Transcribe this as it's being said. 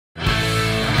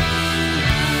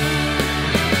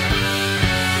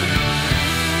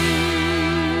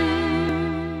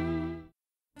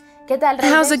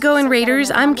How's it going,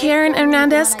 Raiders? I'm Karen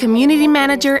Hernandez, Community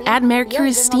Manager at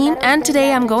MercurySteam, and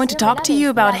today I'm going to talk to you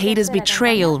about Hades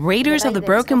Betrayal, Raiders of the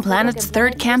Broken Planet's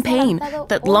third campaign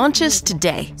that launches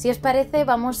today.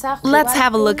 Let's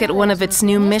have a look at one of its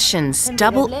new missions,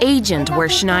 Double Agent, where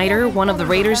Schneider, one of the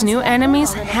Raiders' new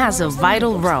enemies, has a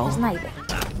vital role.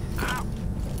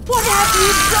 What have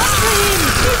you done to him?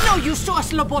 He's no use to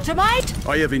us, lobotomite!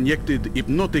 I have injected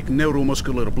hypnotic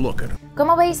neuromuscular blocker.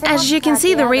 As you can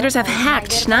see, the Raiders have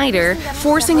hacked Schneider,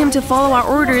 forcing him to follow our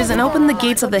orders and open the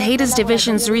gates of the Hades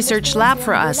Division's research lab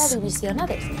for us.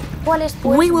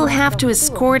 We will have to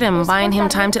escort him, buying him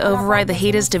time to override the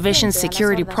Hades Division's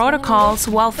security protocols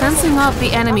while fencing off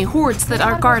the enemy hordes that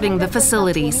are guarding the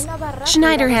facilities.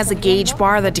 Schneider has a gauge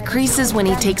bar that decreases when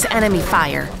he takes enemy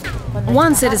fire.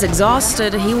 Once it is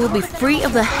exhausted, he will be free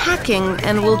of the hacking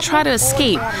and will try to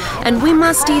escape, and we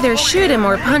must either shoot him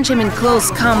or punch him in close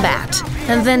combat,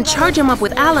 and then charge him up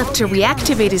with Aleph to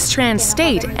reactivate his trance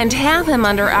state and have him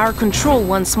under our control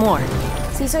once more.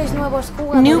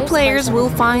 New players will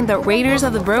find that Raiders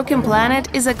of the Broken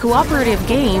Planet is a cooperative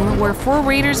game where 4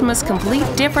 Raiders must complete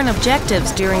different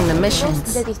objectives during the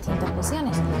missions.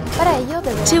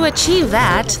 To achieve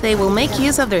that, they will make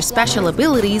use of their special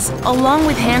abilities along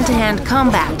with hand-to-hand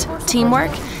combat, teamwork,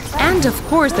 and of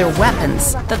course their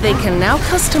weapons, that they can now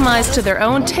customize to their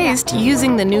own taste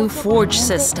using the new Forge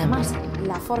system.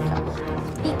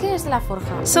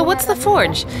 So what's the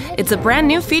Forge? It's a brand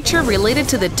new feature related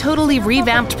to the totally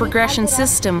revamped progression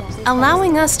system,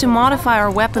 allowing us to modify our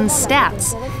weapons'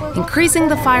 stats, increasing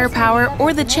the firepower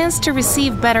or the chance to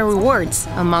receive better rewards,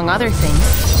 among other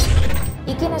things.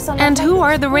 And who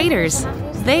are the Raiders?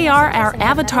 They are our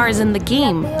avatars in the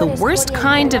game, the worst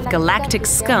kind of galactic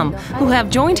scum, who have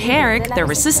joined Harec, the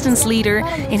resistance leader,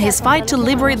 in his fight to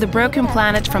liberate the Broken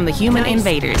Planet from the human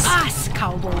invaders. Us,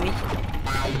 cowboy!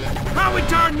 How in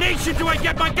tarnation do I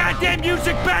get my goddamn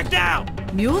music back now?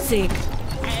 Music?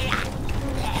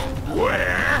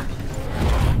 Where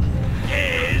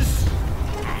is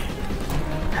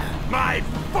my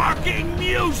fucking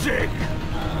music?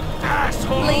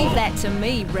 Asshole! Leave that to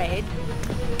me, Red.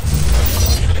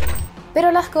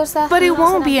 But it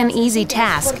won't be an easy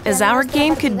task, as our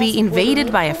game could be invaded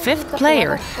by a 5th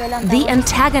player, the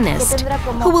Antagonist,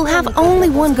 who will have only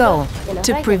one goal: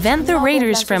 to prevent the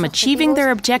Raiders from achieving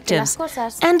their objectives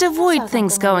and avoid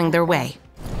things going their way.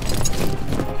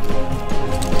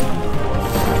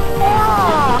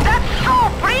 Oh, that's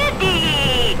so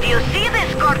pretty! Do you see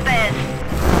this, Cortez?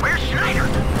 Where's Schneider?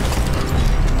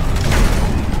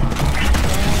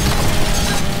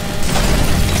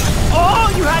 Oh,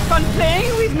 you had fun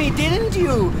playing with me, didn't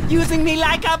you? Using me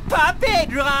like a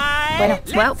puppet, right?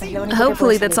 Well,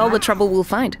 hopefully that's all the trouble we'll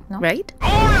find, right? Oh,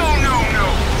 no!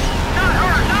 Not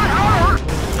her!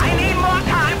 I need more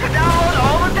time to download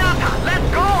all the data. Let's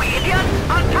go, idiot!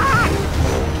 Attack!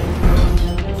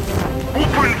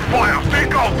 Open fire!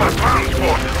 Take out the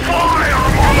transport! Fire,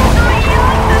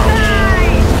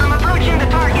 I'm approaching the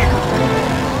target.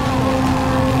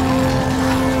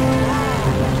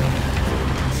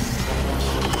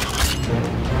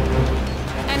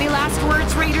 Any last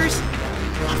words, Raiders?